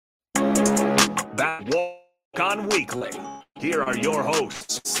Back Walk On Weekly. Here are your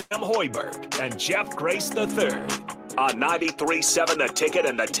hosts, Sam Hoiberg and Jeff Grace III on 93.7 The Ticket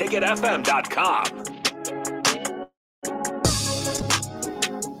and theticketfm.com.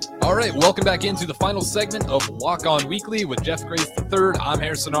 All right, welcome back into the final segment of Walk On Weekly with Jeff Grace III. I'm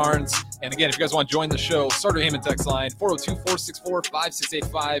Harrison Arns. And again, if you guys want to join the show, Starter Heyman text line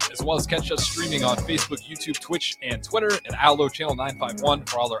 402-464-5685, as well as catch us streaming on Facebook, YouTube, Twitch, and Twitter at Allo Channel 951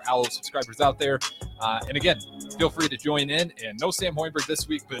 for all our Allo subscribers out there. And again, feel free to join in. And no Sam Hoiberg this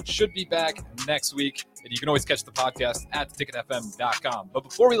week, but should be back next week. And you can always catch the podcast at theticketfm.com. But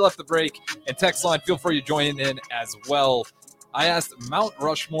before we left the break and text line, feel free to join in as well. I asked Mount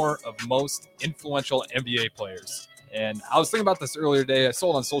Rushmore of most influential NBA players. And I was thinking about this earlier today. I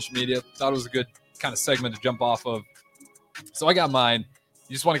saw it on social media. Thought it was a good kind of segment to jump off of. So I got mine.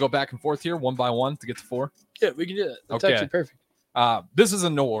 You just want to go back and forth here, one by one, to get to four? Yeah, we can do that. That's okay. Actually perfect. This is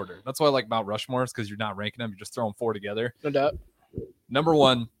in no order. That's why I like Mount Rushmore, because you're not ranking them. You're just throwing four together. No doubt. Number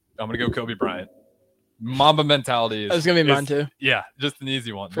one, I'm going to go Kobe Bryant. Mamba mentality. That's going to be mine too. Yeah, just an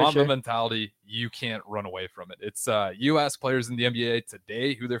easy one. For Mamba sure. mentality, you can't run away from it. It's you ask players in the NBA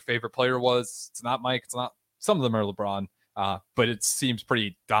today who their favorite player was. It's not Mike. It's not. Some of them are LeBron, but it seems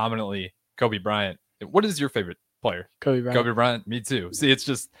pretty dominantly Kobe Bryant. What is your favorite player? Kobe Bryant. Kobe Bryant. Me too. See, it's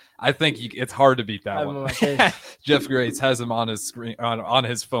just I think it's hard to beat that one. Jeff Grace has him on his screen on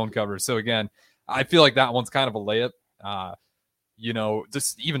his phone cover. So again, I feel like that one's kind of a layup.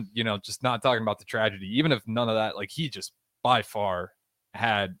 Just not talking about the tragedy, even if none of that, like he just by far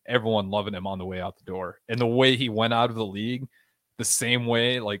had everyone loving him on the way out the door. And the way he went out of the league, the same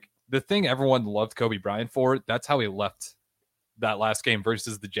way, like the thing everyone loved Kobe Bryant for, that's how he left that last game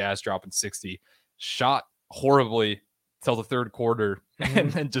versus the Jazz dropping 60. Shot horribly till the third quarter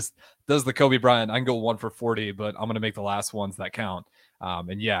and then just does the Kobe Bryant. I can go 1 for 40, but I'm going to make the last ones that count.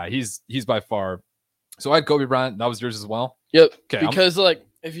 And yeah, he's by far. So I had Kobe Bryant. That was yours as well? Yep. Okay, because like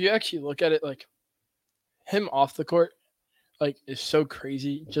if you actually look at it, like him off the court, like is so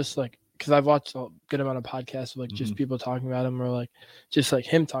crazy. Just like because I've watched a good amount of podcasts of like just people talking about him, or like just like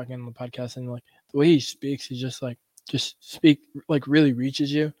him talking on the podcast, and like the way he speaks is just speak like really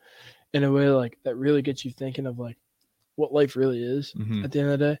reaches you in a way like that really gets you thinking of like what life really is at the end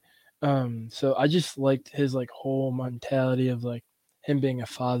of the day. So I just liked his like whole mentality of like him being a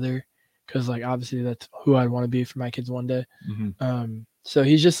father. Because, like, obviously that's who I'd want to be for my kids one day. So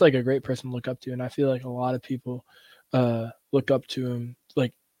he's just, like, a great person to look up to. And I feel like a lot of people look up to him.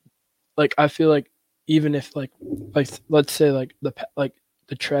 Like I feel like even if, like let's say, like, the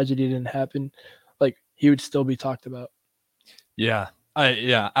tragedy didn't happen, like, he would still be talked about. Yeah.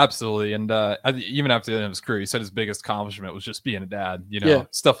 Absolutely. And even after the end of his career, he said his biggest accomplishment was just being a dad,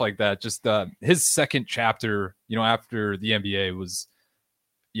 stuff like that. Just his second chapter, after the NBA was –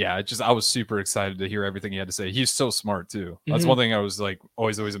 yeah, I was super excited to hear everything he had to say. He's so smart too. That's one thing I was like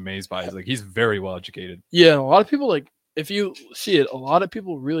always amazed by. Is like he's very well educated. Yeah, a lot of people like if you see it, a lot of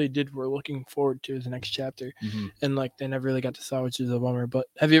people really were looking forward to his next chapter, and like they never really got to saw, which is a bummer. But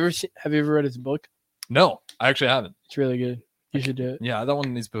have you ever read his book? No, I actually haven't. It's really good. You should do it. Yeah, that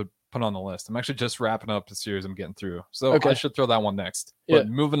one needs to be put on the list. I'm actually just wrapping up the series I'm getting through, so I should throw that one next. But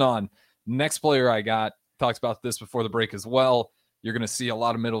moving on, next player I got talked about this before the break as well. You're going to see a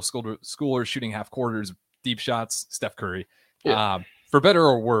lot of middle schoolers shooting half quarters, deep shots, Steph Curry. Yeah. For better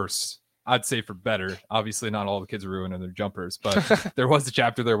or worse, I'd say for better. Obviously, not all the kids are ruining their jumpers, but there was a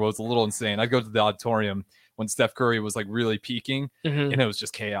chapter there where it was a little insane. I'd go to the auditorium when Steph Curry was like really peaking, and it was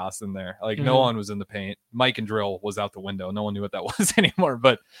just chaos in there. Like no one was in the paint. Mike and Drill was out the window. No one knew what that was anymore.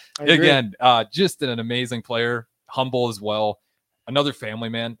 But again, just an amazing player, humble as well. Another family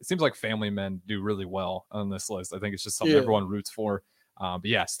man. It seems like family men do really well on this list. I think it's just something everyone roots for. But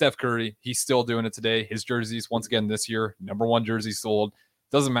yeah, Steph Curry, he's still doing it today. His jerseys, once again this year, #1 jersey sold.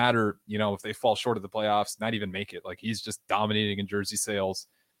 Doesn't matter, if they fall short of the playoffs, not even make it. Like he's just dominating in jersey sales.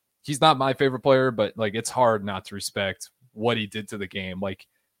 He's not my favorite player, but like it's hard not to respect what he did to the game. Like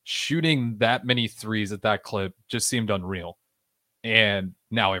shooting that many threes at that clip just seemed unreal. And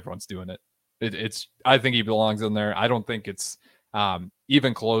now everyone's doing it. I think he belongs in there. I don't think it's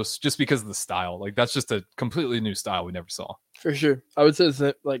even close, just because of the style. Like that's just a completely new style we never saw. For sure. I would say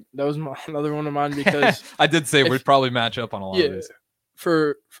that like that was another one of mine because I did say we'd probably match up on a lot of these.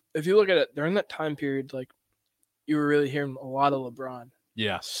 If you look at it during that time period, like you were really hearing a lot of LeBron.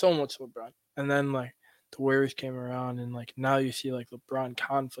 Yeah. So much LeBron. And then like the Warriors came around and like now you see like LeBron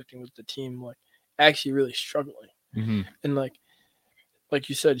conflicting with the team, like actually really struggling. And like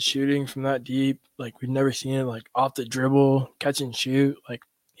you said, shooting from that deep, like we've never seen it, like off the dribble, catch and shoot. Like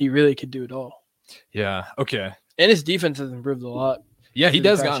he really could do it all. Yeah. Okay. And his defense has improved a lot. Yeah, he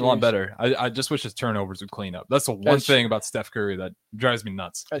does gotten a lot better. I just wish his turnovers would clean up. That's the one thing about Steph Curry that drives me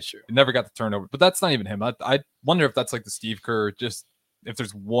nuts. That's true. He never got the turnover, but that's not even him. I wonder if that's like the Steve Kerr, just if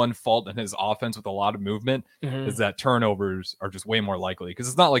there's one fault in his offense with a lot of movement, is that turnovers are just way more likely. Because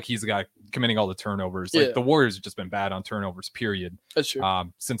it's not like he's the guy committing all the turnovers. Like the Warriors have just been bad on turnovers, period. That's true.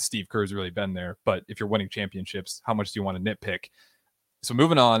 Since Steve Kerr's really been there. But if you're winning championships, how much do you want to nitpick? So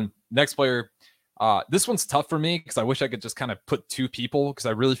moving on, next player. This one's tough for me because I wish I could just kind of put two people because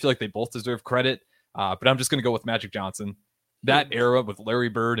I really feel like they both deserve credit. But I'm just going to go with Magic Johnson. That era with Larry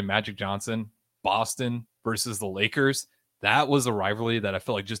Bird and Magic Johnson, Boston versus the Lakers, that was a rivalry that I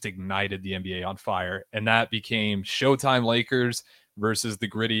feel like just ignited the NBA on fire. And that became Showtime Lakers versus the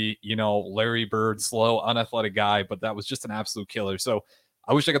gritty, Larry Bird, slow, unathletic guy. But that was just an absolute killer. So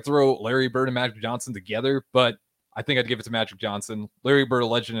I wish I could throw Larry Bird and Magic Johnson together, but I think I'd give it to Magic Johnson. Larry Bird, a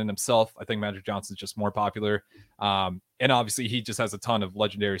legend in himself. I think Magic Johnson's just more popular. And obviously, he just has a ton of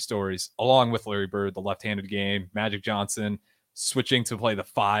legendary stories, along with Larry Bird, the left-handed game, Magic Johnson switching to play the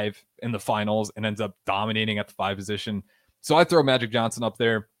 5 in the finals and ends up dominating at the 5 position. So I throw Magic Johnson up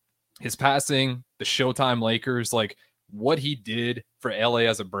there. His passing, the Showtime Lakers, like what he did for LA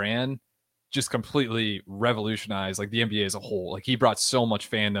as a brand just completely revolutionized like the NBA as a whole. Like he brought so much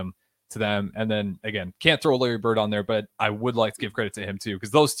fandom to them. And then again, can't throw Larry Bird on there, but I would like to give credit to him too,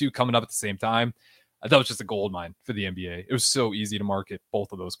 because those two coming up at the same time, that was just a gold mine for the NBA. It was so easy to market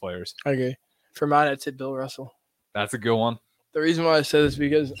both of those players. I agree. For mine, I'd say Bill Russell. That's a good one. The reason why I say this is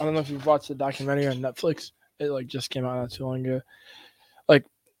because I don't know if you've watched the documentary on Netflix. It like just came out not too long ago. Like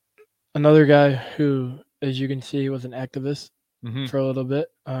another guy who, as you can see, was an activist for a little bit.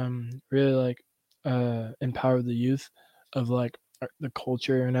 Really like empowered the youth of like the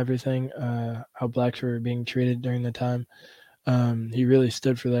culture and everything. How blacks were being treated during the time. He really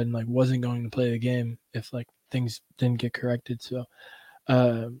stood for that and like wasn't going to play the game if like things didn't get corrected. So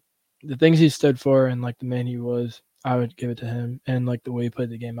the things he stood for and like the man he was, I would give it to him. And like the way he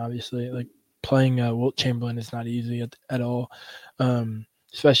played the game, obviously, like playing Wilt Chamberlain is not easy at all,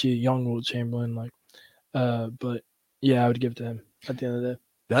 especially young Wilt Chamberlain. Like, but yeah, I would give it to him at the end of the day.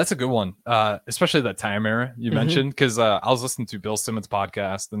 That's a good one, especially that time era you mentioned, because I was listening to Bill Simmons'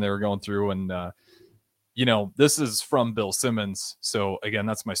 podcast and they were going through and, this is from Bill Simmons. So, again,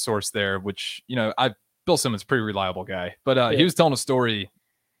 that's my source there, which, Bill Simmons, pretty reliable guy. But he was telling a story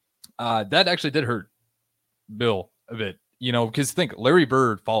that actually did hurt Bill a bit, because think Larry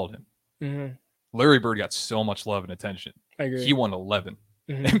Bird followed him. Larry Bird got so much love and attention. I agree. He won 11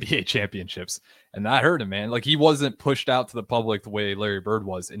 NBA championships, and that hurt him, man. Like he wasn't pushed out to the public the way Larry Bird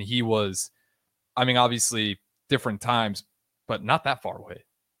was, and he was, obviously different times, but not that far away,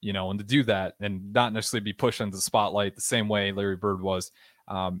 and to do that and not necessarily be pushed into the spotlight the same way Larry Bird was.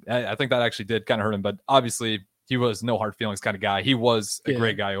 I think that actually did kind of hurt him, but obviously he was no hard feelings kind of guy. He was a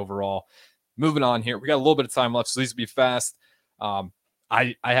great guy overall. Moving on here, we got a little bit of time left, so these will be fast.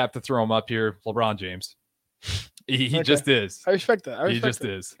 I have to throw him up here. LeBron James. He just is. I respect that. He just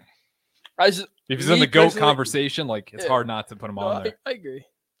is. If he's in the GOAT conversation, like it's hard not to put him on there. I agree.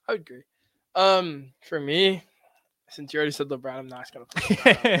 I would agree. For me, since you already said LeBron, I'm not gonna put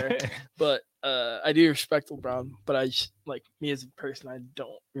LeBron out there. But I do respect LeBron. But I just like me as a person, I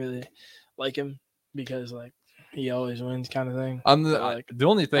don't really like him because like he always wins kind of thing. The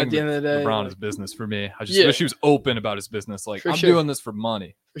only thing at the end of the day, LeBron is business for me. I just wish he was open about his business. Like, I'm doing this for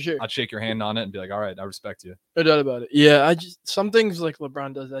money. For sure. I'd shake your hand on it and be like, all right, I respect you. No doubt about it. Yeah, some things like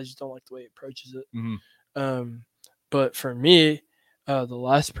LeBron does, I just don't like the way he approaches it. But for me, the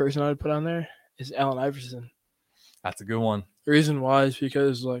last person I would put on there is Allen Iverson. That's a good one. The reason why is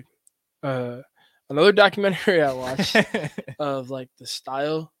because like another documentary I watched of like the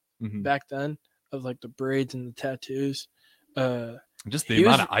style back then of like the braids and the tattoos. Just the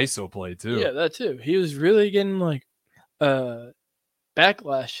amount of ISO play too. Yeah, that too. He was really getting like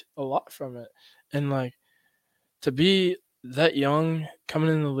backlash a lot from it. And like to be that young coming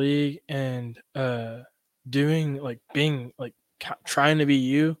in the league and doing like being like trying to be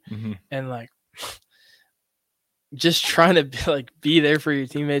you and like just trying to be there for your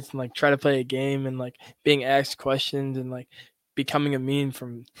teammates and like try to play a game and like being asked questions and like becoming a meme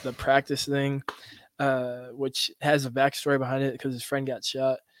from the practice thing, which has a backstory behind it because his friend got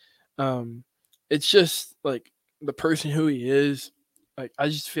shot. It's just like the person who he is. Like I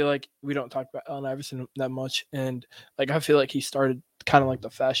just feel like we don't talk about Allen Iverson that much, and like I feel like he started kind of like the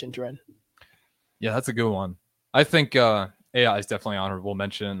fashion trend. Yeah, that's a good one. I think AI is definitely honorable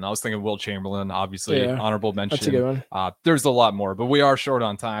mention. I was thinking Wilt Chamberlain, obviously honorable mention. That's a good one. There's a lot more, but we are short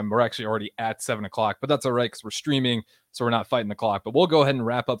on time. We're actually already at 7:00, but that's all right because we're streaming, so we're not fighting the clock. But we'll go ahead and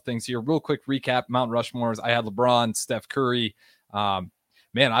wrap up things here. Real quick recap: Mount Rushmore's. I had LeBron, Steph Curry,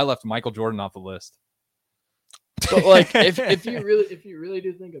 Man, I left Michael Jordan off the list. But like, if you really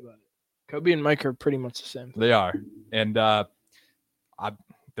do think about it, Kobe and Mike are pretty much the same. They are, and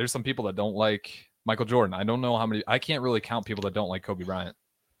there's some people that don't like Michael Jordan. I don't know how many. I can't really count people that don't like Kobe Bryant.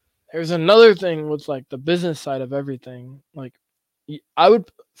 There's another thing with like the business side of everything. Like, I would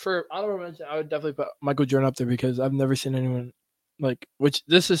definitely put Michael Jordan up there because I've never seen anyone like. Which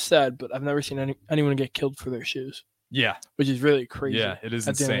this is sad, but I've never seen anyone get killed for their shoes. Yeah, which is really crazy. Yeah, it is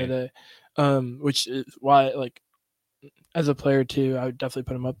at insane. the end of the day. Which is why, like, as a player too, I would definitely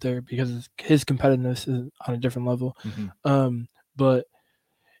put him up there because his competitiveness is on a different level. Mm-hmm. But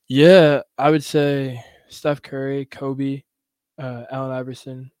yeah, I would say Steph Curry, Kobe, Allen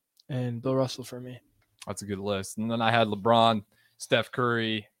Iverson, and Bill Russell for me. That's a good list. And then I had LeBron, Steph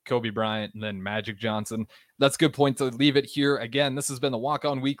Curry, Kobe Bryant, and then Magic Johnson. That's a good point to leave it here. Again, this has been the Walk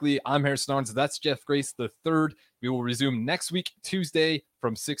On Weekly. I'm Harrison Arns. That's Jeff Grace III. We will resume next week, Tuesday,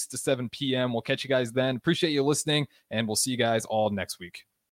 from 6 to 7 p.m. We'll catch you guys then. Appreciate you listening, and we'll see you guys all next week.